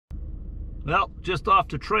Well, just off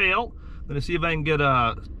the trail. Gonna see if I can get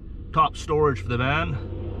a top storage for the van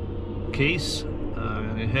case. I'm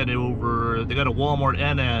gonna head over. They got a Walmart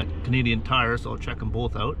and a Canadian Tire, so I'll check them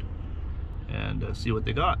both out and see what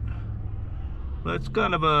they got. But it's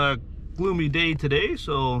kind of a gloomy day today,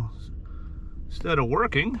 so instead of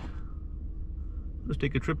working, let's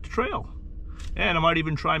take a trip to trail. And I might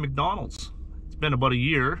even try McDonald's. It's been about a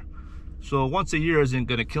year, so once a year isn't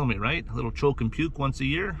gonna kill me, right? A little choke and puke once a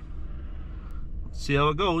year. Let's see how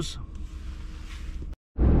it goes.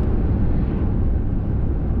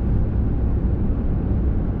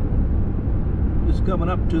 Just coming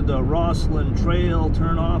up to the Roslyn Trail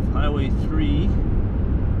turnoff, Highway 3,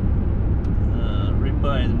 right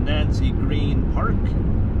by the Nancy Green Park.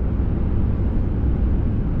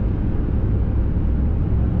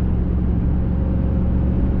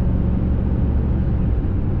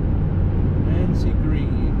 Nancy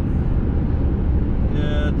Green.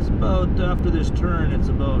 Yeah, it's about, after this turn, it's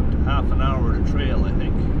about half an hour to trail, I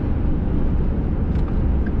think.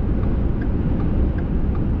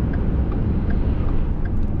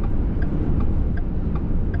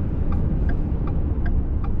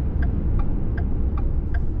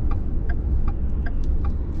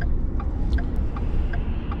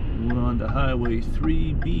 To Highway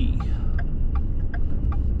 3B.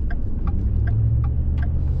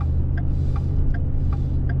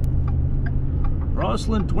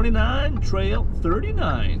 Roslyn 29, Trail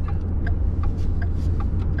 39.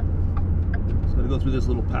 Just gotta go through this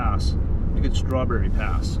little pass. I think it's Strawberry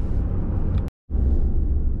Pass.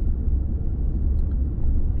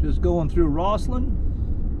 Just going through Roslyn.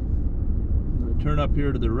 I'm gonna turn up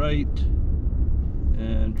here to the right,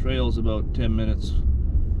 and trail's about 10 minutes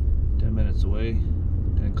away,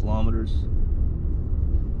 10 kilometers.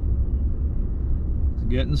 It's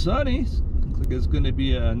getting sunny. Looks like it's going to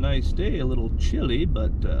be a nice day, a little chilly,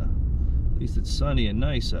 but at least it's sunny and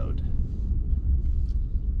nice out.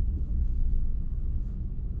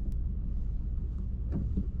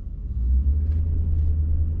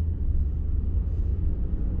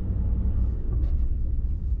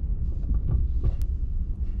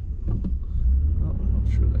 Oh, I'm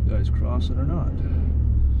not sure that guy's crossing or not.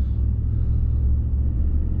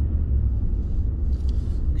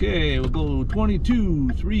 Okay, we'll go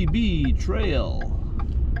 22 3B Trail.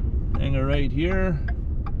 Hang it right here.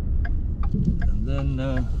 And then,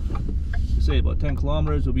 say about 10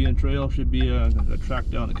 kilometers we'll be in trail. Should be gonna track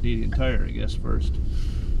down the Canadian Tire, I guess, first.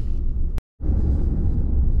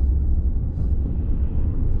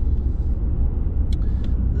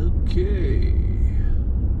 Okay.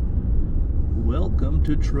 Welcome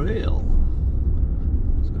to trail.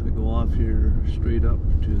 Just gotta go off here straight up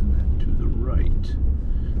to the right.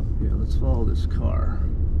 Yeah, let's follow this car.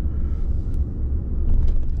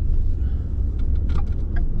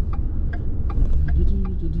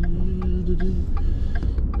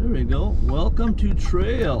 There we go. Welcome to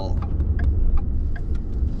trail.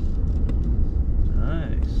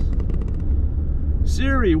 Nice.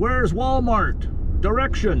 Siri, where's Walmart?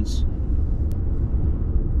 Directions.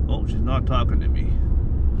 Oh, she's not talking to me.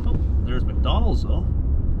 Oh, there's McDonald's though.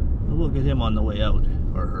 We'll get him on the way out,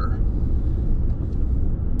 or her.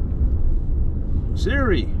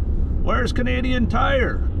 Siri, where's Canadian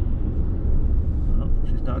Tire? Oh,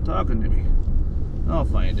 she's not talking to me. I'll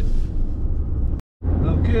find it.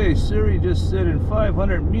 Okay, Siri just said in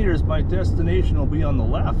 500 meters my destination will be on the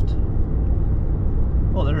left.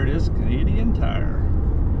 Oh, there it is, Canadian Tire.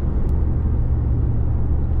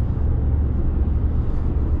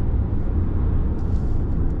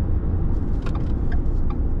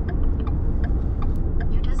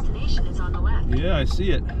 Your destination is on the left. Yeah, I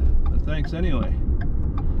see it. But thanks anyway.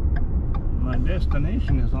 My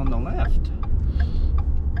destination is on the left.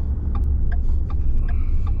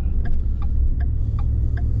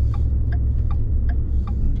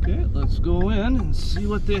 Okay, let's go in and see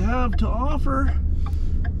what they have to offer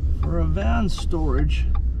for a van storage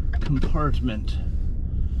compartment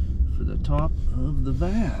for the top of the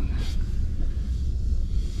van.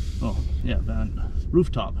 Oh, yeah, van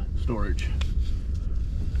rooftop storage.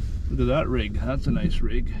 Look at that rig. That's a nice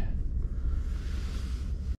rig.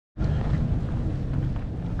 I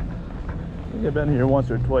think I've been here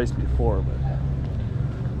once or twice before, but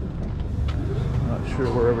I'm not sure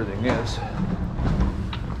where everything is.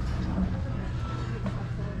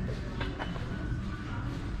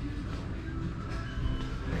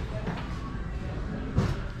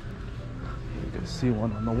 You can see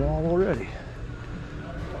one on the wall already.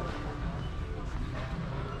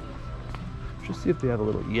 Just see if they have a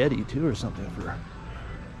little Yeti too or something for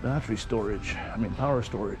battery storage. I mean power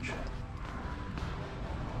storage.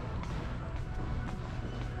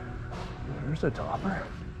 there's a topper.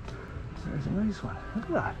 There's a nice one. Look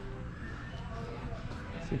at that.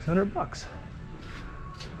 600 bucks.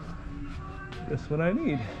 Just what I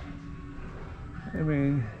need. I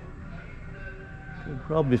mean, could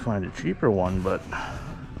probably find a cheaper one, but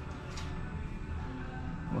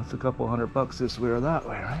what's a couple $100 this way or that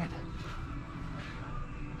way, right?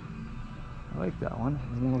 I like that one,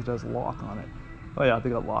 as long as it has a lock on it. Oh yeah, they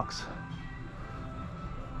got locks.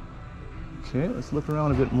 Okay, let's look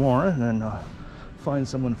around a bit more and then find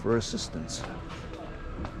someone for assistance.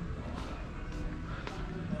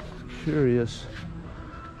 Curious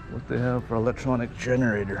what they have for electronic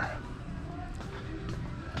generator.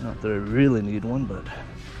 Not that I really need one, but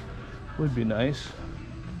would be nice.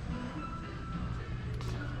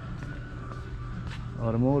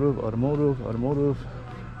 Automotive.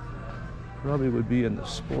 Probably would be in the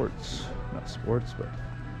sports, not sports, but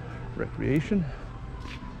recreation.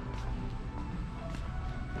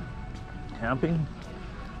 Camping.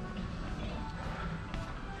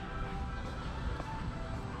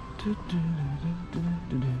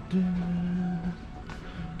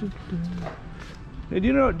 Hey, do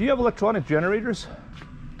you have electronic generators?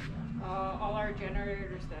 All our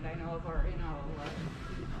generators that I know of are in aisle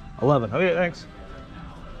 11. Okay, thanks.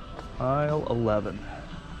 Aisle 11.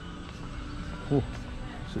 Oh,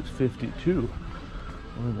 this is 52.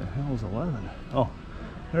 Where the hell is 11? Oh,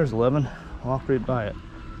 there's 11. Walk right by it.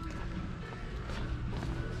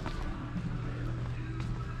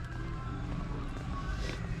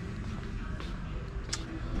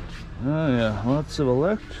 Oh yeah, lots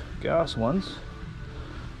of gas ones.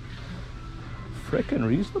 Frickin'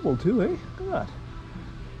 reasonable too, eh? Look at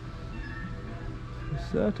that.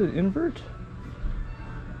 Is that an invert?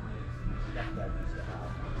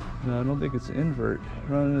 No, I don't think it's an invert.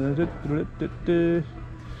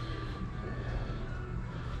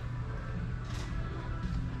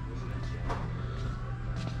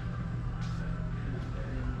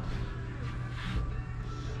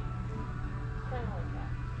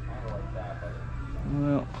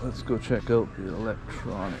 Well, let's go check out the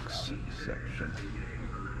electronics section.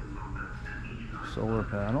 Solar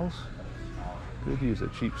panels. Could use a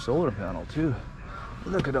cheap solar panel too.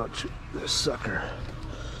 Look at how cheap this sucker.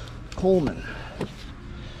 Coleman.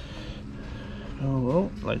 Oh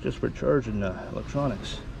well, like just for charging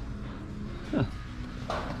electronics. Huh.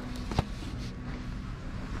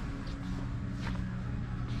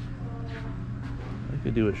 I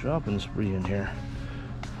could do a shopping spree in here.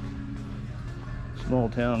 Small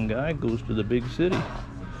town guy goes to the big city.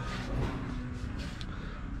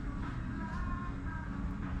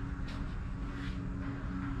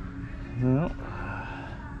 Well, I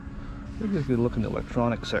think I could look in the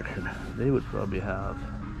electronics section. They would probably have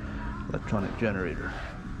electronic generator.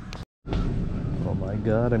 Oh my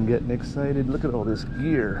god, I'm getting excited. Look at all this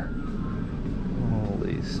gear.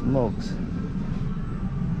 Holy smokes.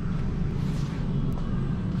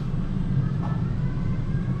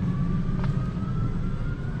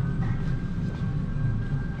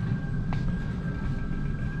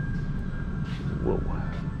 Whoa.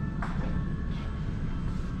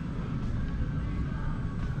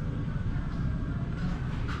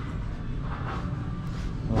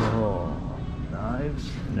 Oh, knives.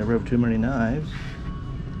 Never have too many knives.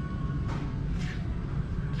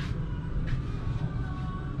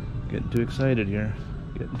 Getting too excited here.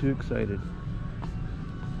 Getting too excited.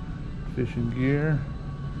 Fishing gear.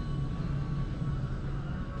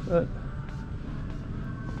 But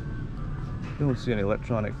don't see any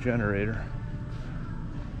electronic generator.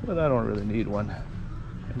 But I don't really need one.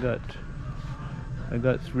 I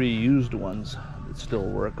got 3 used ones that still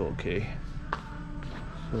work okay.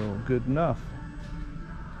 So good enough.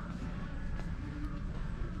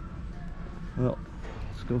 Well,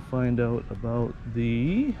 let's go find out about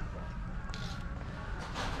that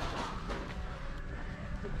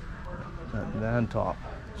van top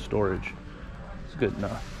storage. It's good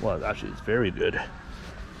enough. Well, actually, it's very good.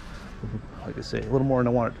 Like I say, a little more than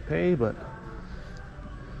I wanted to pay, but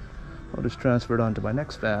I'll just transfer it on to my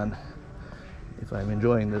next van if I'm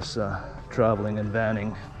enjoying this traveling and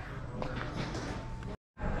vanning.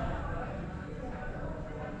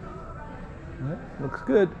 Right, looks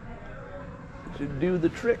good. Should do the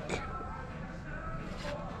trick.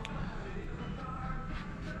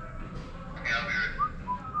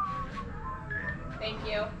 Thank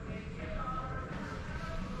you.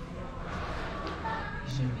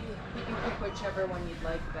 You can pick whichever one you'd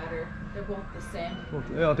like better. They're both the same.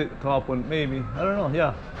 Yeah, I'll take the top one, maybe. I don't know,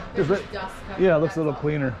 yeah. They're just dust covered, Yeah, it looks a that's little all.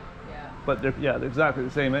 cleaner. Yeah. But they're exactly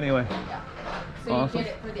the same anyway. Yeah. So Awesome. you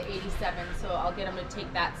get it for the 87, so I'll get them to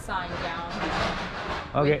take that sign down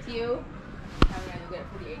Okay. with you. And then you'll get it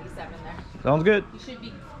for the 87 there. Sounds good. You should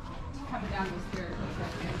be coming down the stairs.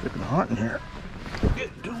 Freaking hot in here.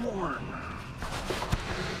 Get too warm.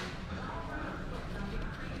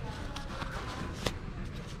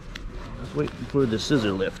 Just waiting for the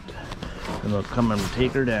scissor lift, and they'll come and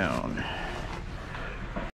take her down.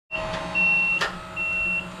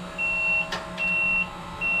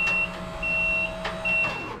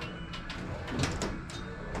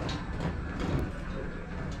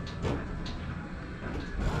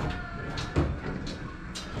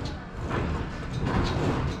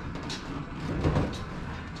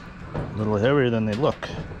 A little heavier than they look,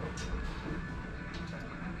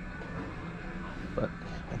 but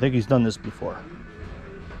I think he's done this before.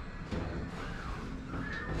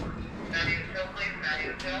 Can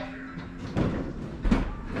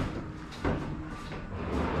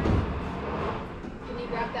you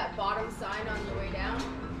grab that bottom sign on your way down?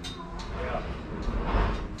 Yeah.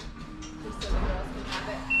 Just so the girls can have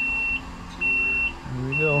it. Here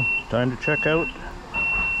we go. Time to check out.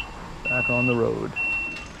 Back on the road.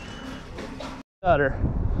 Got her.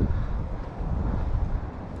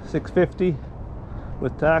 $6.50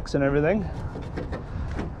 with tax and everything.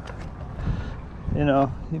 You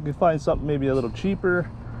know, you can find something maybe a little cheaper,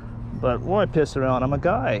 but why piss around? I'm a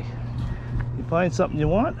guy. You find something you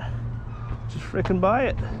want, just freaking buy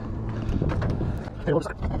it.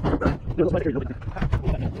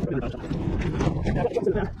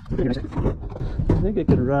 I think I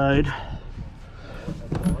could ride.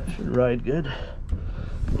 I should ride good.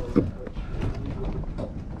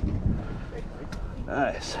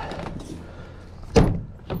 Nice.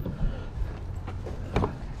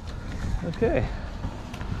 Okay,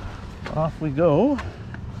 off we go.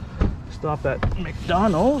 Stop at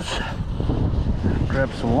McDonald's, grab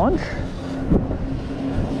some lunch,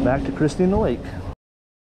 back to Christie in the Lake.